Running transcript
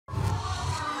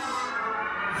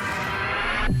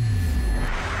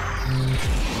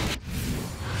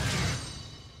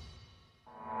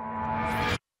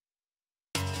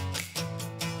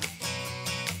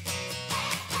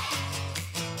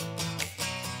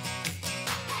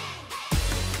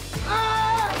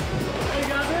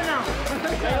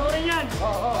We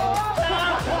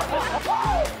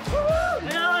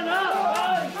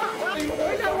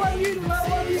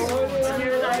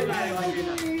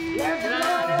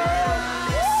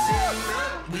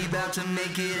about to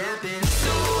make it happen.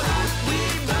 So hot, we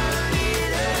burn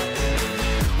it up.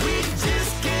 We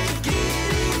just can't get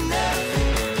enough.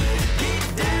 Get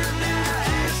down now,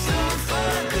 have some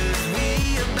fun. 'Cause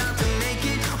we about to make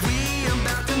it. We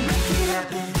about to make it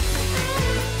happen.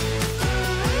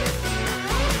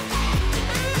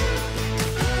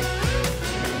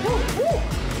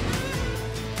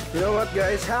 You know what,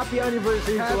 guys? Happy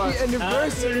anniversary to us. Happy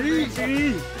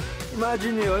anniversary!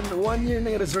 Imagine yun, 1 year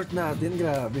na yung resort natin.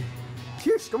 Grabe.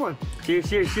 Cheers! Come on! Cheers,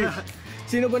 cheers, cheers!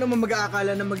 Sino ba naman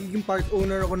mag-aakala na magiging part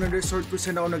owner ako ng resort kung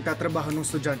saan ako nagtatrabaho nung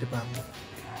estudyante pa ako?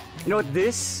 You know what,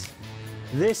 this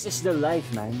is the life,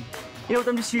 man. You know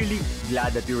what, I'm just really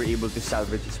glad that we were able to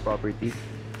salvage this property.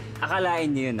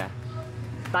 Akalain niyo yun, ah.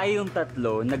 Tayong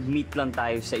tatlo, nag-meet lang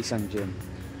tayo sa isang gym.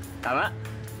 Tama?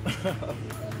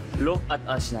 Look at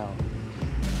us now.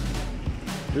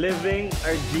 Living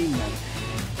our dream, man.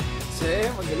 Kasi,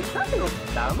 magaling tayo.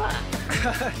 Tama.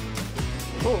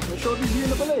 Oh, may showbiz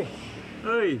yun na pala eh.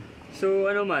 Uy, so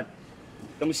ano, Matt?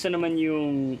 Kamusta naman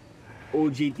yung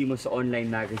OJT mo sa online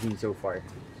magazine so far?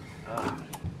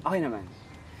 Okay naman.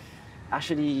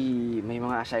 Actually, may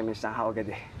mga assignments na ako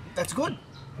agad eh. That's good.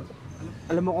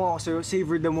 Alam mo kung ako sa'yo,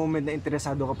 savor the moment na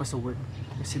interesado ka pa sa work.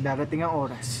 Kasi darating ang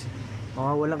oras.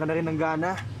 Mawawalan ka na rin ng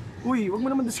gana. Uy, wag mo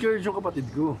naman discourage yung kapatid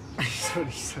ko.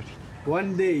 Sorry.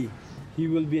 One day, he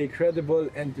will be a credible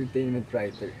entertainment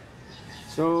writer.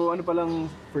 So, ano palang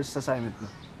first assignment mo?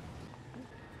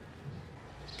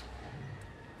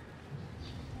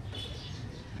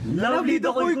 Lovely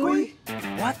the kuy-kuy!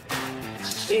 What?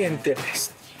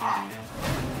 Interest.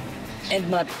 And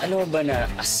Matt, ano ba na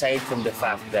aside from the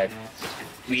fact that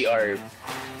we are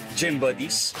gym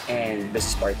buddies and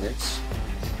business partners,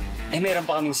 eh meron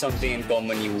pa kaming something in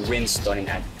common ni Winston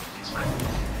and Ad.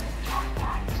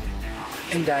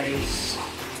 And that is,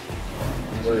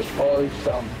 we're all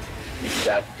from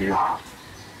that year.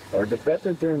 Or the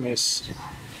better term is,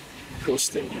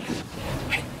 roasted.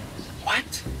 Wait, what?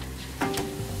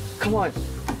 Come on.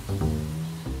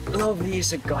 Lovely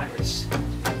is a goddess.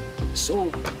 So,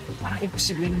 parang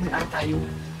imposible naman ata yung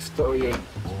Totoo yun.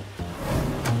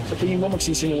 Sa tingin mo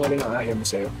magsisinungaling ang ayaw mo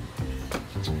sa'yo?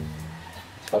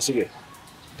 Sige.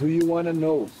 Do you wanna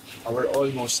know our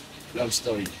almost love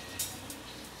story?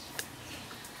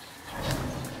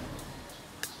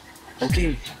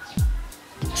 okay.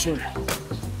 Sure.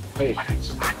 Okay.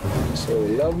 So,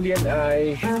 Lovely and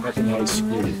I met in high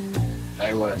school.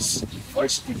 I was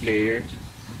varsity player,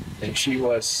 and she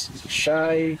was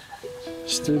shy,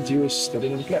 studious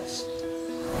student in class.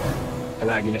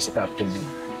 Palagi na sa top 10.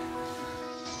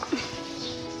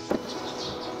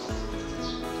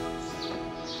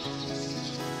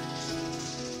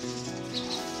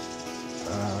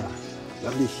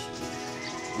 Lovely.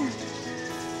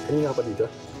 Kanina ka pa dito?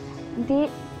 Hindi.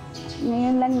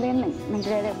 Ngayon lang din.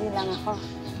 Nagre-review lang ako.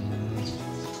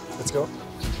 Let's go.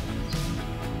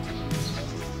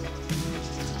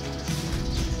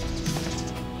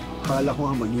 Akala ko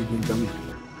nga magiging kami.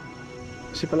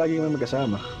 Kasi palagi kami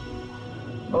magkasama.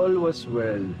 All was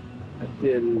well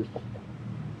until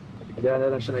bigla na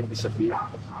lang siya nag-disappear.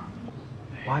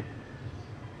 What?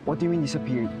 What do you mean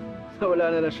disappeared?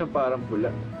 Nawala na lang siya parang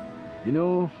pula. You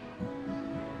know,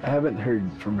 I haven't heard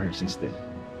from her since then.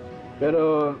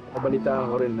 Pero nabalitaan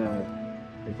ko rin na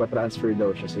nagpa-transfer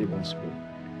daw siya sa ibang school.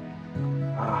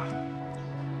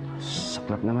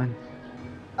 Saklap naman.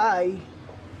 I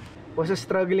was a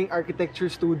struggling architecture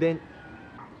student.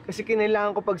 Kasi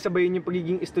kinailangan ko pagsabayin yung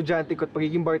pagiging estudyante ko at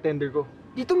pagiging bartender ko.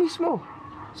 Dito mismo,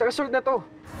 sa resort na to.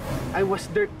 I was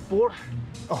dirt poor.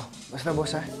 Oh, basta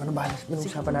boss ha. Ano ba?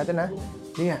 Usapan natin ha?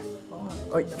 Hindi nga.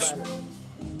 Oy,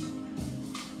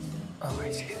 okay,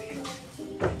 sige.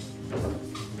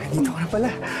 Dito ka na pala.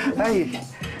 Hi.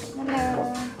 Hello.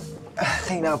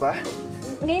 Kayo na pa?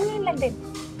 Ngayon lang din.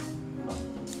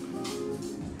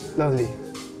 Lovely.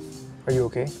 Are you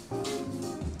okay?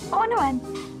 Oo naman.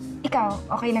 Ikaw,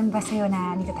 okay lang ba sa'yo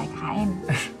na dito tayo kakain?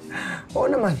 Oo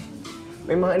naman.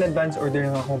 May mga in-advance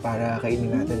order lang ako para kainin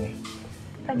natin eh.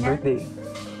 Birthday.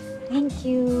 Thank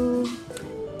you.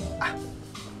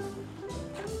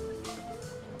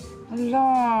 Ala,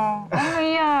 ano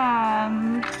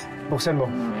yan? Buksan mo.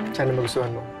 Sana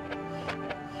magustuhan mo.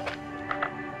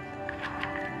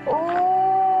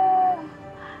 Oh!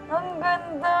 Ang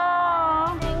ganda!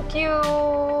 Thank you!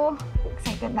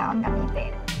 Excited na akong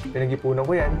gamitin. Pinag-ipunan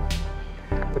ko yan.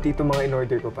 Pati itong mga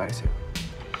in-order ko para sa'yo.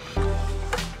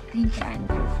 Thank you,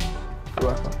 Andrew.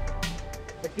 You're welcome.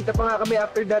 Nagkita pa nga kami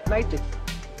after that night eh.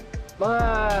 Mga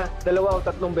 2 o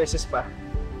 3 beses pa.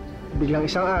 Biglang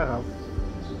isang araw,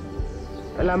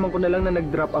 alaman ko na lang na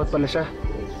nag-drop out pala siya.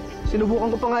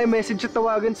 Sinubukan ko pa nga i-message at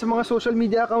tawagan sa mga social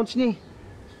media accounts niya eh.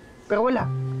 Pero wala.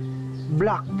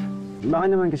 Blocked. Baka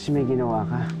naman kasi may ginawa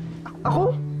ka.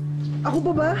 Ako? Ako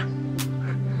pa ba?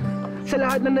 Sa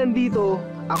lahat na nandito,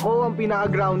 ako ang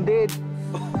pinaka-grounded.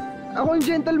 Ako ang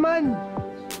gentleman.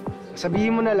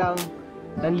 Sabihin mo na lang,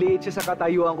 nanliit siya sa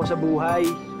katayuan ko sa buhay.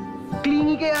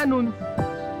 Clingy kaya nun.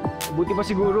 Buti pa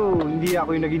siguro, hindi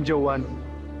ako yung naging jowa nun.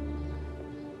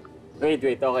 Wait,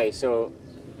 okay. So,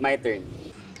 my turn.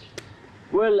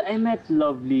 Well, I met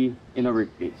Lovely in a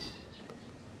workplace.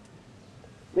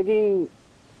 Naging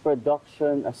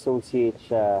production associate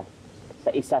siya sa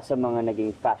isa sa mga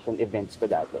naging fashion events ko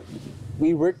dati.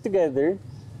 We worked together,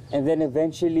 and then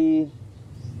eventually,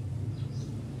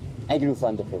 I grew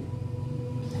fond of him.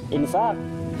 In fact,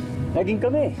 naging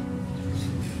kami.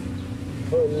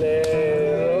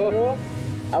 Olero!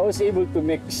 I was able to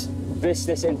mix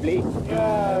business and play.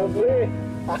 Grabe!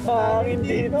 Hangin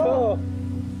dito!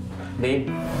 Babe,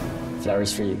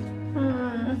 flowers for you.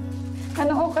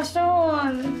 Ano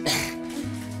okasyon?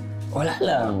 Wala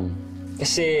lang.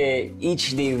 Kasi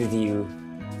each day with you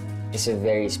is a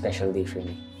very special day for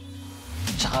me.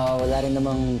 Tsaka wala rin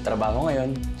namang trabaho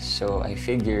ngayon, so I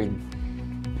figured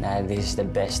na this is the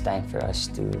best time for us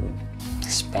to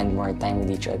spend more time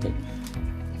with each other.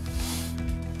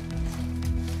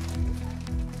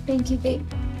 Thank you, babe.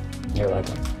 You're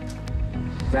welcome.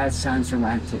 That sounds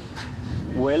romantic.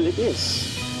 Well, it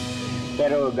is.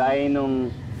 Pero gaya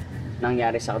nung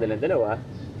nangyari sa kanilang dalawa,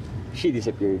 she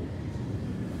disappeared.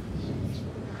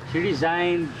 She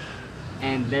resigned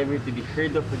and never to be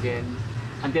heard of again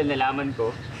until nalaman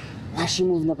ko na she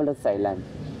moved na pala to Thailand.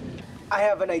 I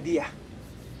have an idea.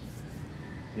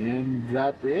 And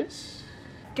that is?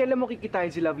 Kailan mo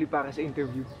kikitain si Lovely para sa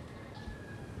interview?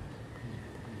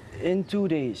 In 2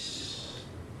 days.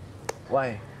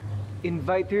 Why?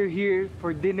 Invite her here for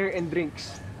dinner and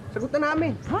drinks. Sagot na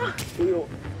namin. Huh?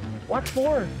 What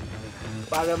for?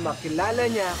 Para makilala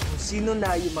niya kung sino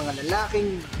na yung mga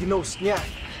lalaking ginost niya.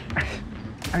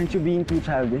 Aren't you being too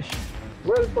childish?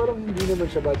 Well, parang hindi naman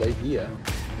siya bad idea.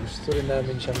 Gusto rin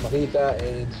namin siyang makita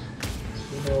and,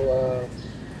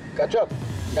 catch up.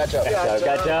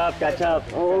 Catch up.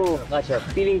 Oo, catch up.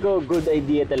 Feeling ko good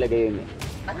idea talaga yun eh.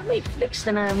 Para may flex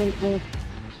na namin kung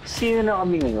sino na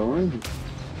kami ngayon.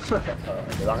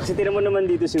 Diba? Kasi tira mo naman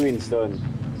dito si Winston.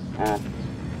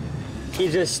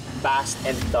 He just passed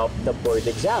and topped the board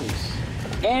exams.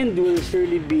 And will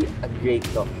surely be a great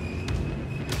talk.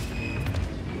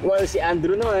 While si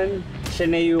Andrew naman, siya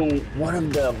na yung one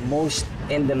of the most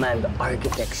in-demand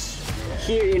architects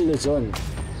here in Luzon.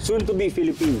 Soon to be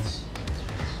Philippines.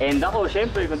 And ako,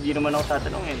 syempre, kung di naman ako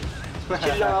tatanungin,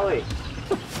 chill lang ako eh.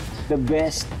 The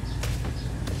best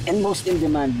and most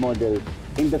in-demand model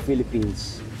in the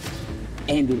Philippines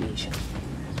and in Asia.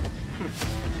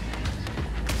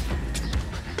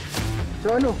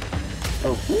 So ano?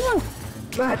 Oh, yeah.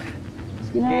 Matt?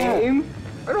 Sige na. Game?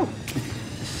 Ano?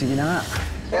 Sige na nga.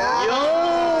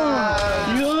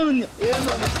 Yun!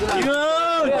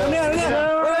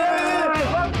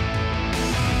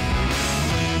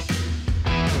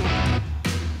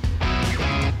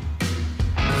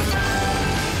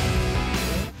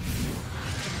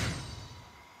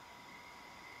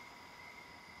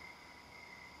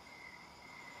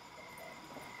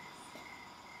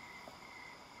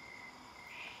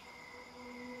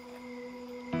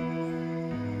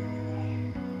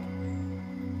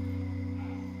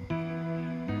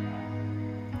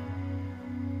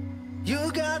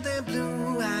 You got that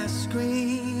blue eyes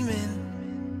screaming.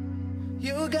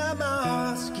 You got my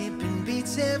heart skipping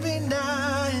beats every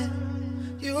night.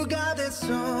 You got that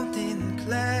something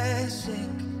classic.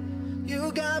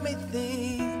 You got me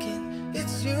thinking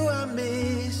it's you I'm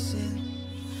missing.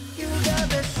 You got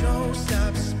that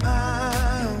showstop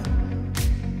smile.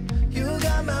 You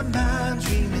got my mind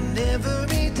dreaming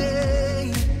every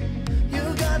day. You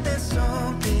got that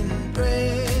something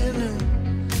brand new.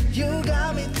 You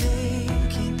got me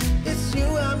thinking it's you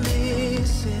I'm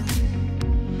missing.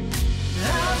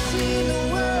 I've seen the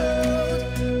world,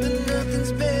 but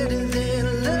nothing's better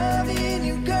than loving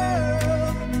you,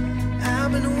 girl.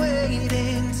 I've been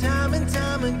waiting time and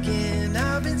time again.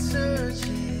 I've been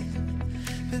searching,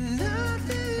 but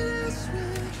nothing else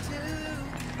will do.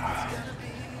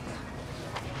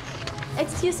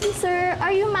 Excuse me, sir.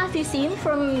 Are you Matthew Sim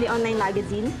from the online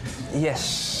magazine?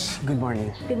 Yes. Good morning.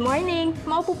 Good morning.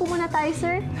 Maupo po muna tayo,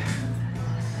 sir.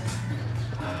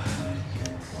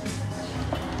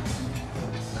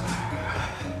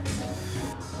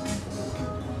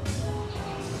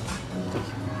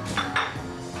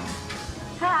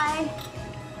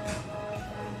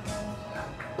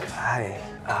 Hi.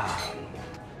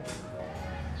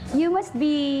 You must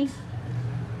be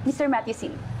Mr. Matthew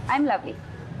Sin. I'm Lovely.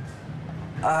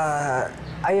 I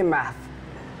am Math.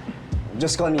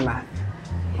 Just call me Math.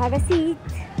 Have a seat.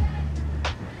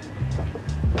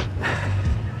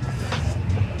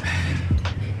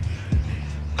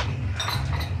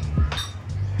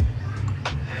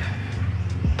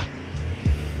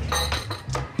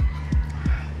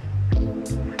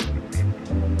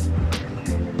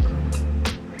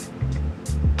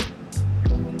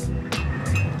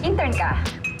 Intern ka?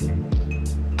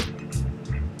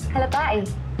 Halata eh.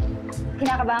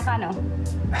 Kinakabahan ka, no?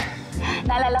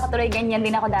 Naalala ko tuloy, ganyan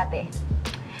din ako dati.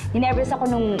 Ninervous ako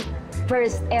nung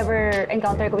first ever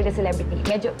encounter ko with a celebrity.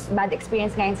 Medyo bad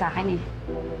experience ngayon sa akin eh.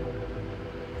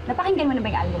 Napakinggan mo na ba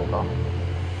yung album ko?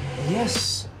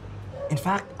 Yes. In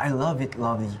fact, I love it,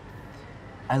 Lovely.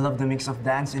 I love the mix of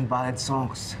dance and ballad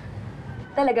songs.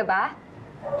 Talaga ba?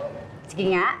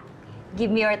 Sige nga, give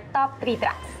me your top 3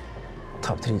 tracks.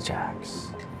 Top 3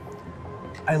 tracks.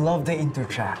 I love the intro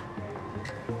track.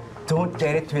 Don't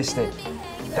get it twisted.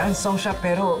 Dance song siya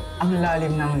pero ang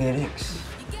lalim ng lyrics.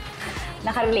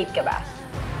 Nakarelate ka ba?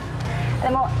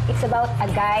 Alam mo, it's about a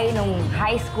guy nung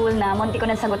high school na munti ko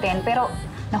nang sagutin, pero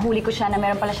nahuli ko siya na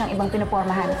meron pala siyang ibang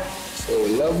pinupormahan. So,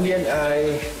 Lovely and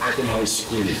I met in high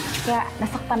school. Kaya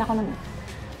nasaktan ako nun.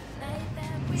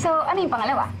 So, ano yung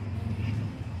pangalawa?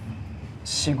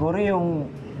 Siguro yung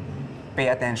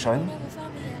pay attention.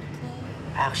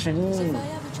 Actually,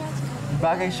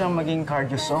 bagay siyang maging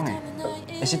cardio song eh.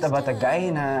 Is it about a guy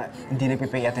na hindi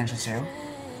nagpipay attention sa'yo?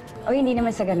 O hindi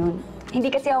naman sa ganun. Hindi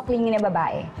kasi ako clingy na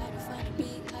babae.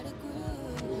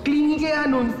 Clingy kaya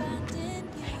nun.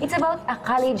 It's about a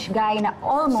college guy na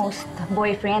almost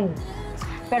boyfriend.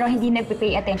 Pero hindi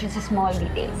nagpipay attention sa small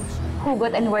details.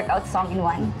 Hugot and workout song in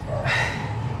one.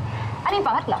 Ano yung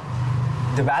pangatlo?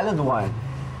 The ballad one.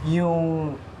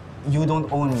 Yung You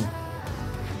Don't Own Me.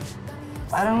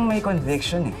 Parang may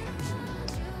conviction eh.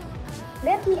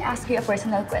 Let me ask you a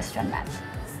personal question, Matt.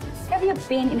 Have you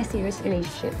been in a serious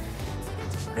relationship?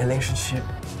 Relationship?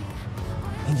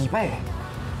 Hindi pa eh.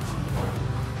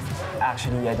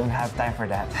 Actually, I don't have time for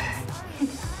that.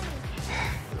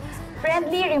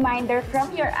 Friendly reminder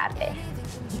from your ate.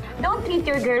 Don't treat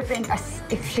your girlfriend as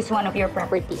if she's one of your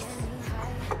properties.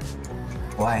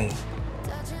 Why?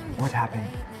 What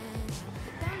happened?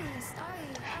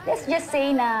 Let's just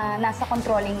say na nasa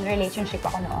controlling relationship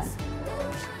ako noon.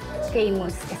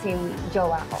 Famous kasi yung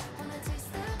jowa ko.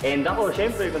 And ako,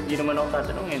 syempre, kung di naman ako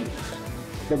tatanungin.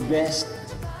 The best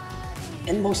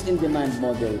and most in-demand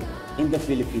model in the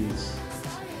Philippines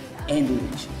and in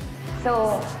Asia.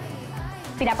 So,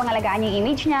 pinapangalagaan yung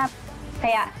image niya,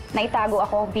 kaya naitago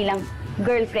ako bilang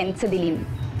girlfriend sa dilim.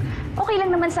 Okay lang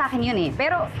naman sa akin yun eh,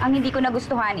 pero ang hindi ko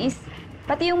nagustuhan is,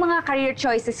 pati yung mga career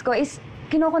choices ko is,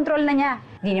 kinokontrol na niya.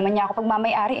 Di naman niya ako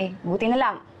pagmamayari eh, buti na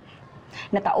lang.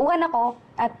 Natauhan ako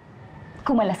at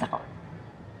kumalas ako.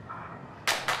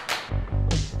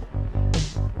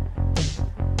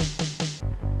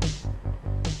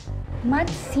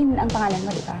 Madsin ang pangalan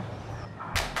mo, di ba?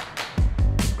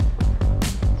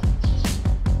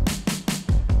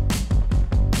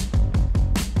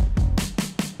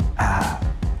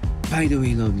 By the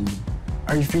way, Lovely,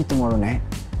 are you free tomorrow night?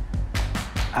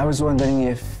 I was wondering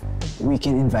if we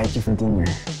can invite you for dinner.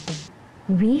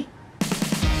 We?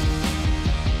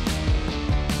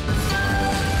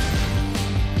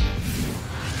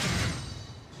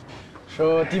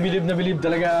 So, bilib na bilib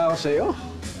talaga ako sa'yo.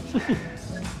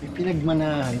 May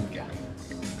pinagmanahan ka.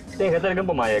 Teka, talagang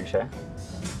pumayag siya?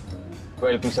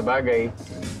 Well, kung sa bagay,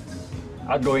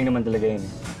 outgoing naman talaga yun.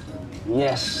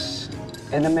 Yes.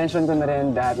 And na-mention ko na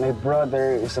rin that my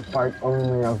brother is a part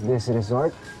owner of this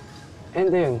resort. And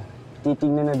ayun,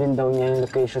 titignan na din daw niya yung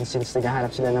location since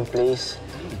naghahanap sila ng place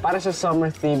para sa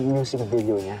summer-themed music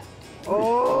video niya.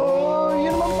 Oh,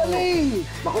 yun naman pala eh.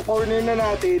 Mako-corner na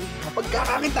natin.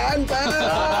 Pagkakakitaan pa!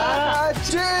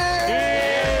 Cheers!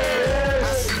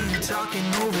 I see you talking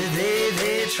over there,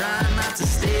 they're trying not to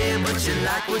stare, but you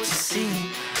like what you see.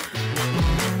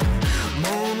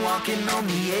 Moonwalking on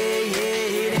me, yeah,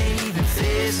 yeah, it ain't even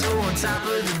fair, so on top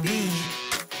of the beat.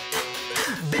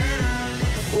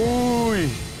 Uy!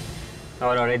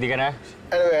 Ano, ready ka na?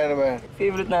 Ano ba, ano ba?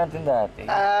 Favorite natin dati.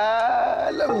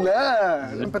 Alam na.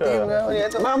 Patingin nga ako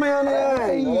nito. Mamaya na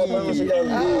yan.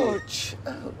 Ouch.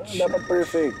 Ouch. Dapat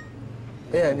perfect.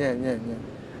 Yan, yan, yan, yan.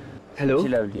 Hello?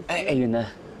 Si Lovely. Ay, ayun na.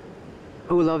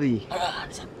 Oh, Lovely.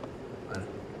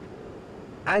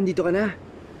 Andito ka na?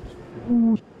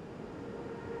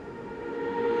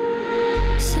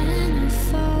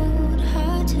 Centerfold,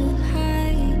 hard to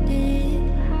hide it.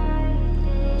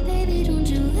 Baby, don't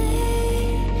you let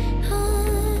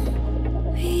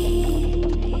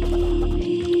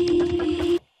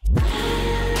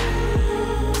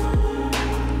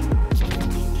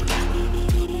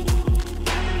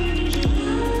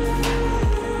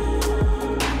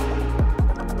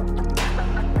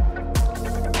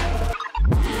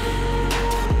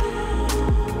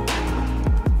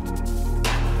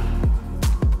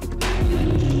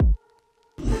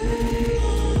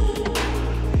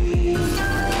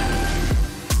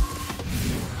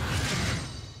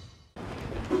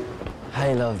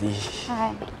lovely.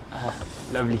 Hi.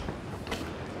 Lovely.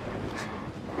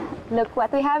 Look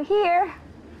what we have here.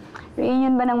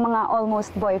 Reunion ba ng mga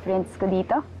almost boyfriends ko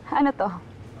dito? Ano to?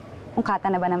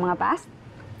 Ungkata na ba ng mga past?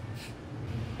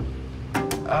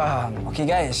 Okay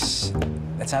guys,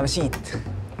 let's have a seat.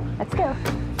 Let's go.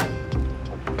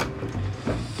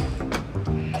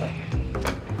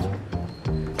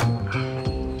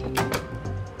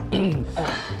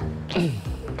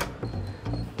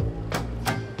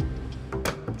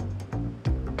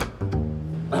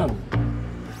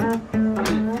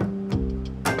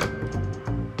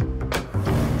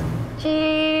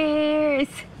 Cheers!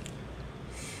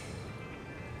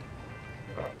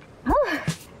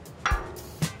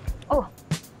 Oh,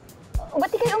 ba't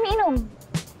di kayo umiinom?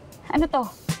 Ano to?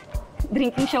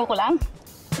 Drinking show ko lang?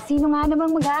 Sino nga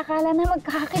namang mag-aakala na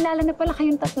magkakakilala na pala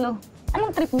kayong tatlo?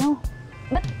 Anong trip nyo?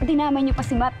 Ba't dinamay nyo pa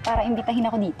si Matt para imbitahin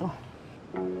ako dito?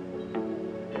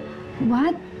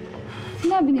 What?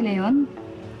 Sinabi nila yon?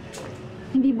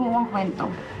 Hindi buong kwento.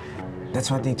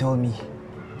 That's what they told me.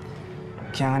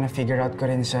 Kaya nga na-figure out ko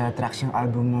rin sa tracks ng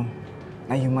album mo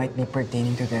na you might be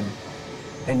pertaining to them.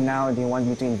 And now, they want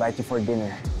me to invite you for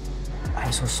dinner.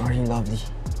 I'm so sorry, lovely.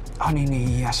 Ako na yung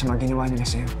nahihiya sa mga ginawa nila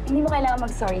sa'yo. Hindi mo kailangan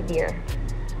mag-sorry, dear.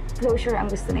 Closure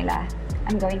ang gusto nila.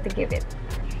 I'm going to give it.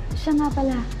 Siya nga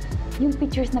pala, yung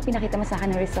pictures na pinakita mo sa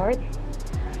akin ng resort,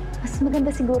 mas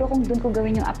maganda siguro kung doon ko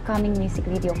gawin yung upcoming music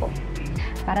video ko.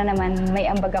 Para naman may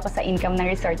ambag ako sa income ng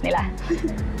resort nila.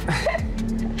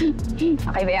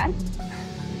 Okay ba yan?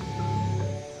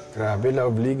 Grabe,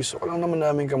 lovely. Gusto ko lang naman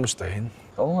namin kamustahin.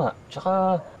 Oo nga.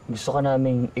 Tsaka gusto ka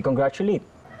naming i-congratulate.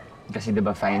 Kasi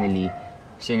diba finally,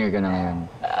 singer ka na ngayon.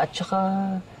 At tsaka,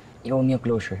 i-own yung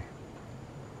closure.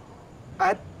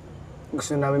 At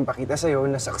gusto namin pakita sa'yo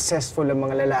na successful ang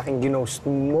mga lalaking ginost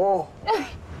mo.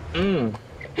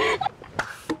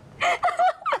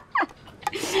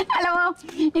 Alam mo,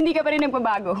 hindi ka pa rin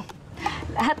nagbabago.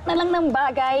 Lahat na lang ng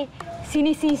bagay,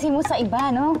 sinisisi mo sa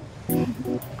iba, no?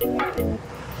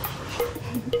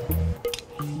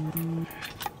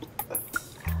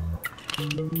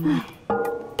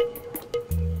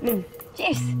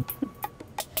 Cheers!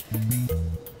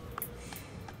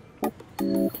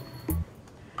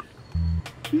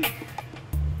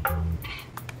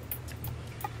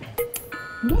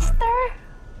 Mr.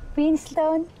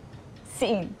 Winston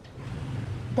Singh,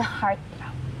 the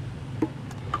heartthrob,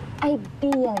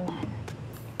 ideal man,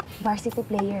 varsity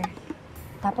player,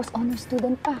 tapos honor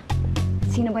student pa.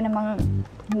 Sino ba namang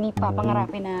hindi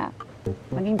papangarapin na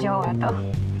maging jowa to?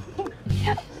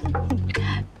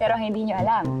 Pero hindi nyo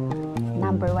alam,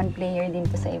 #1 player din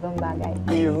to sa ibang bagay.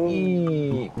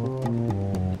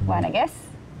 Wanna guess?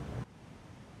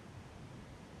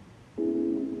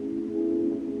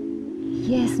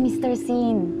 Yes, Mr.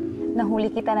 Sin.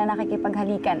 Nahuli kita na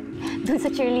nakikipaghalikan. Doon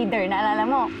sa cheerleader, naalala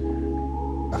mo?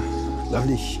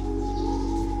 Lovely.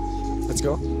 Let's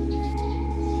go.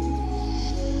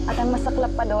 At ang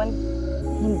masaklap pa doon,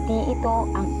 hindi ito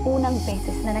ang unang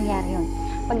beses na nangyari yun.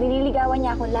 Pag nililigawan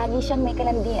niya ako, lagi siyang may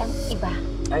kalandiang iba.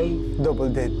 Ay,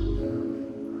 double dead.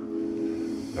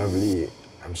 Lovely,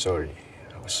 I'm sorry.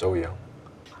 I was so young.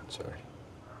 Sorry.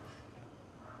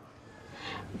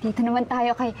 Dito naman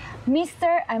tayo kay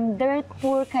Mr. I'm dirt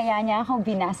poor, kaya niya ako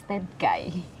binasted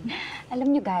guy.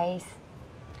 Alam niyo guys,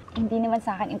 hindi naman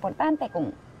sa akin importante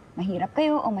kung mahirap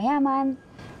kayo o mayaman.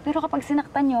 Pero kapag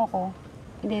sinaktan niyo ako,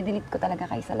 i-delete ko talaga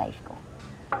kayo sa life ko.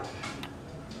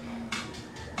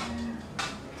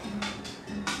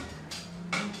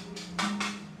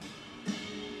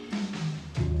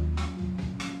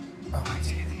 Okay,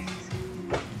 sige.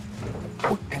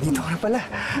 Uy, nandito ka na pala.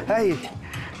 Hi.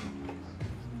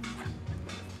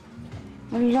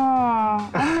 Wala,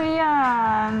 ano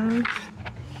yan?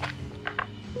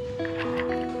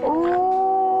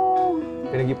 Oh!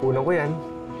 Pinag-ipunan ko yan.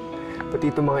 Pati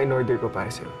itong mga in-order ko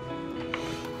para sa'yo.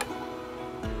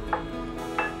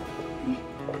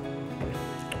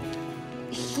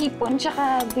 Hipon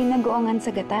tsaka binagoongan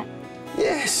sa gata.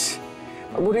 Yes!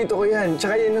 Paborito ko yan.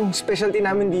 Tsaka yan ang specialty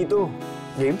namin dito.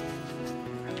 Game?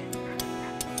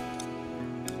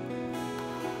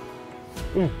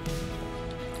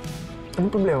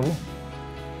 Anong problema mo?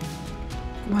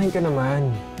 Kumain ka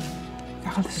naman.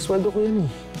 Kakalta sa sweldo ko yan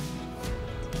eh.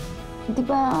 Di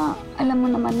ba, alam mo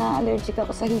naman na allergic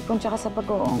ako sa hipon tsaka sa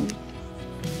bagoong.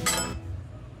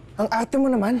 Ang ate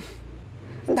mo naman.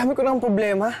 Ang dami ko ng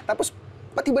problema. Tapos,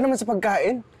 pati ba naman sa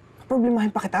pagkain? Problemahin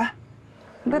pa kita?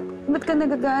 Ba't ka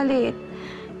nagagalit?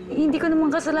 Hindi ko naman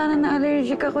kasalanan na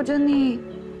allergic ako dyan eh.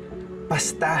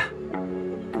 Basta.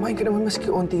 Kumain ka naman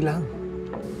maski onti lang.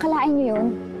 Kalain niyo yun?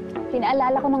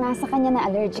 Pinaalala ko na nga sa kanya na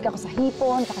allergic ako sa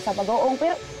hipon, saka sa bagoong,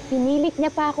 pero Pinilit niya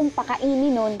pa akong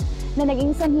pakainin nun na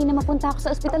naging sanhi na mapunta ako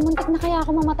sa ospital. Muntik na kaya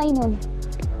ako mamatay nun.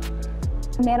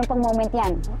 Meron pang moment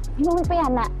yan. May moment pa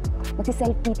yan na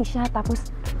magsi-self-pity siya tapos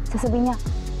sasabihin niya,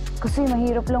 kasi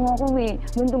mahirap lang ako eh.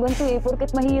 Ganto-ganto eh,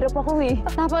 porket mahirap ako eh.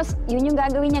 Tapos, yun yung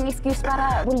gagawin niyang excuse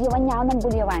para bulyawan niya ako ng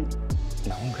bulyawan.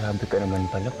 Naku, grabe ka naman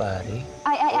pala, pare.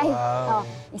 Ay. Oh,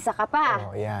 isa ka pa.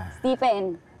 Oh, yeah.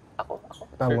 Stephen.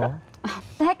 Tama?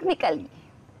 Technically,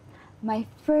 my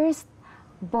first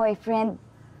boyfriend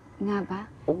nga ba?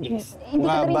 Oh, yes. Hindi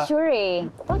ko rin sure eh.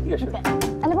 Bakit ka sure?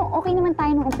 Alam mo, okay naman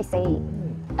tayo nung umpisa eh.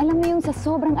 Alam mo yung sa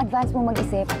sobrang advance mo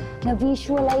mag-isip,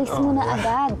 na-visualize mo na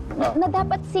agad. Na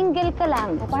dapat single ka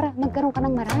lang. O para magkaroon ka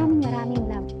ng maraming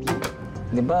love team.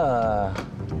 Di ba,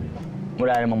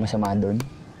 wala namang masama doon?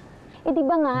 Eh di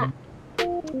ba nga,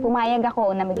 pumayag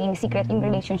ako na maging secret yung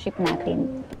relationship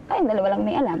natin. Kayong dalawa lang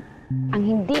may alam. Ang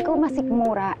hindi ko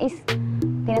masikmura is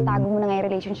tinatago mo na nga yung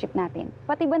relationship natin.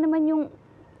 Pati ba naman yung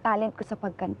talent ko sa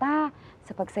pagkanta,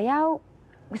 sa pagsayaw,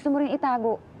 gusto mo rin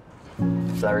itago.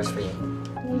 Flowers for you.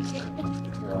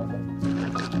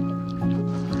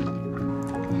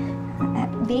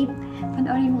 Babe,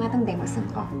 panoorin mo nga itong demo song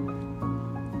ko.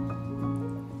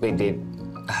 Wait, babe.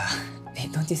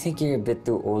 Babe, don't you think you're a bit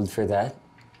too old for that?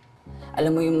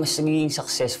 Alam mo yung mas nagiging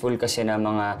successful kasi na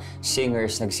mga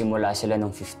singers, nagsimula sila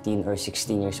nung 15 or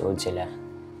 16 years old sila.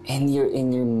 And you're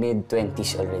in your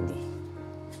mid-20s already.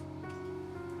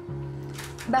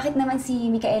 Bakit naman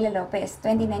si Micaela Lopez,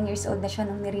 29 years old na siya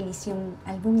nung nirelease yung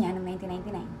album niya noong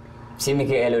 1999? Si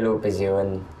Micaela Lopez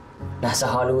yun. Nasa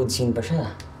Hollywood scene pa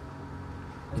siya.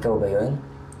 Ikaw ba yun?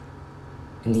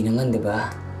 Hindi naman, di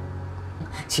ba?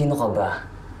 Sino ka ba?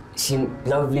 Si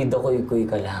lovely Dakoy-Koy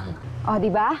ka lang. O, di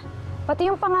ba?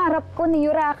 Pati yung pangarap ko,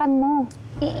 niyurakan mo.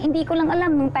 Hindi ko lang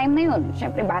alam nung time na yun.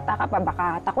 Siyempre, bata ka pa,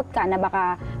 baka takot ka na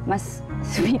baka mas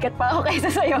sumikat pa ako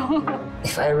kaysa sa'yo.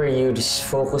 If I were you, just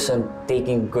focus on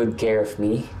taking good care of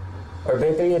me. Or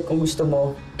better yet, kung gusto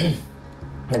mo,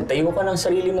 nagtayo ka ng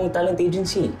sarili mong talent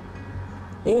agency.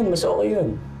 Yun, mas okay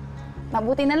yun.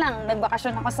 Mabuti na lang,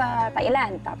 nagbakasyon ako sa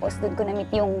Thailand. Tapos doon ko na-meet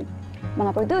yung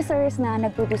mga producers na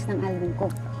nag-produce ng album ko.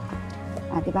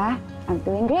 Di ba? I'm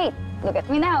doing great. Look at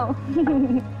me now.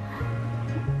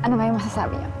 Ano ba yung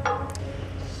masasabi niyo?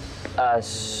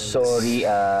 Sorry,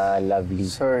 lovely.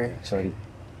 Sorry.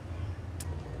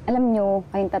 Alam niyo,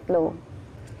 kayong tatlo,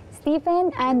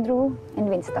 Stephen, Andrew, and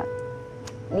Winston,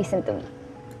 listen to me.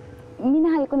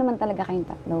 Minahal ko naman talaga kayong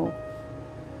tatlo.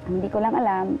 Ang hindi ko lang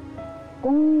alam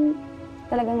kung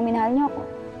talagang minahal niyo ako.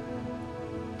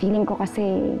 Feeling ko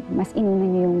kasi mas inuna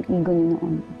niyo yung ego niyo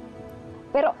noon.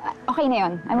 Pero okay na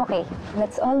yun. I'm okay.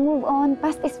 Let's all move on.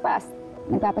 Past is past.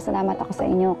 Nagpapasalamat ako sa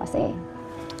inyo kasi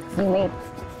you made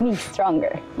me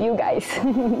stronger. You guys.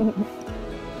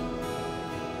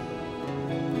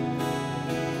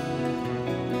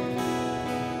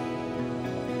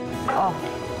 Oh.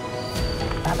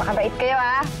 Napakabait kayo,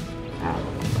 ah.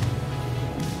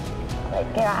 Bait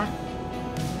kayo, ah.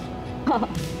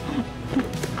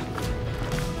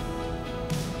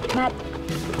 Matt.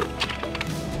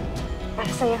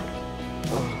 Para sa'yo.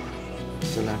 Oh,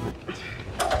 salamat.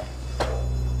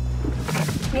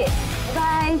 Okay,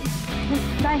 bye.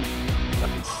 Bye.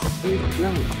 Wait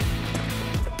lang.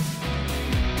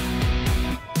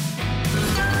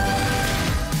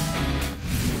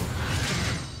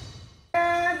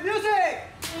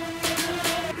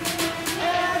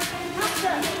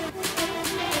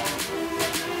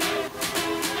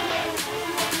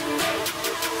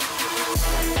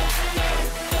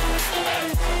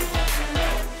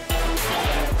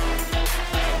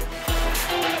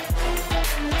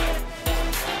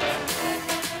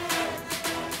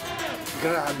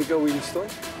 Grabe ka, Winston.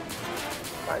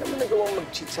 Paano mo nagawang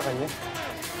mag-cheat sa kanya?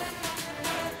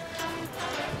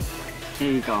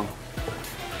 Eh, ikaw.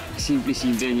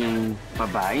 Simple-simple niyang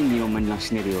babae, hindi mo man lang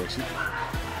sineryoso.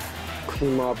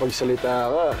 Kung makapagsalita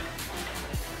ka,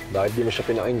 bakit di mo siya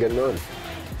pinakinggan noon?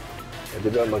 Eh, di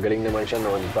ba, magaling naman siya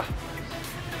noon pa.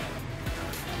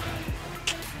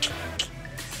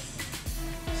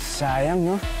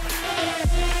 Sayang, no?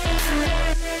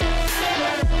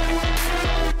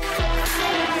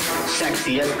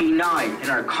 Sexy as B9 in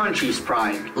our country's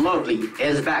pride, Lovely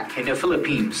is back in the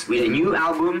Philippines with a new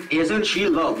album, Isn't She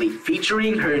Lovely,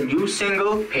 featuring her new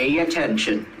single, Pay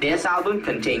Attention. This album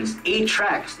contains 8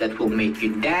 tracks that will make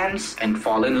you dance and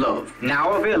fall in love.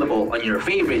 Now available on your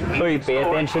favorite music pay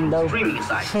store attention and daw. streaming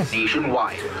sites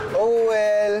nationwide. Oh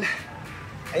well,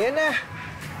 ayan na.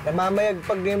 Namamayag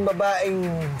pag yung babaeng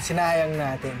sinayang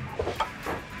natin.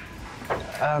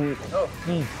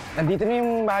 Nandito na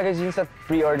yung magazine sa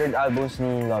pre-ordered albums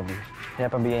ni Lovely.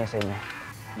 Pinapabigay niya sa inyo.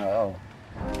 Oo.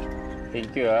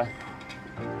 Thank you, ah.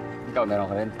 Ikaw, meron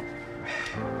ka rin.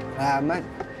 Salamat.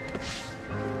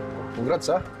 Congrats,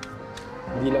 ha?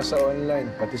 Hindi lang sa online,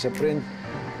 pati sa print.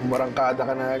 Umarangkada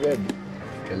ka na agad.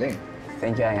 Galing.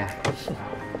 Thank you, Aya.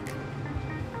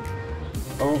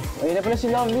 Oh, ayun na pala si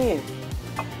Lovely.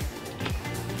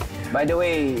 By the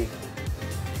way,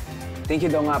 thank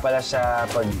you daw nga pala sa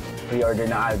pag-pre-order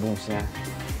ng albums niya.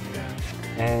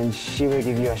 And she will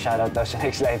give you a shoutout daw sa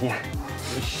next live niya.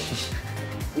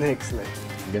 Next life.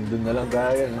 Gandun na lang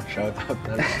tayo, no? Shoutout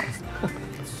na lang.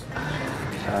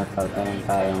 Shoutout na lang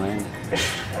tayo ngayon.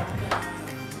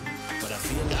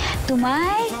 To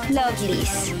my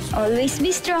lovelies, always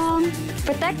be strong,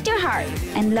 protect your heart,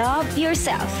 and love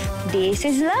yourself. This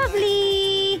is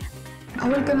Lovely!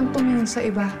 Bawal ka nang tumingin sa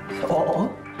iba.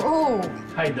 Oo. Oh!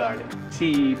 Hi, darling.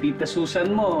 Si Tita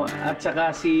Susan mo at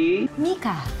saka si...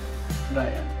 Mika.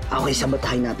 Ryan. Okay,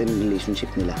 sabatahin natin yung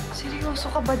relationship nila. Seryoso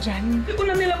ka ba dyan? Hindi ko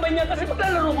na nilaban niya kasi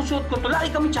paglalaro ko suot ko to,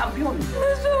 laki kami champion.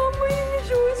 Nasama yung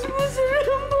shoes mo sa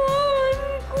laman ko.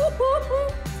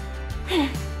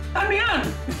 Ano yan?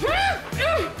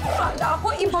 Akala ko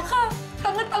iba ka.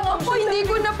 Tanga-tanga ko, hindi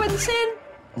ko napansin.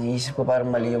 Naisip ko parang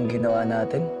mali yung ginawa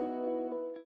natin.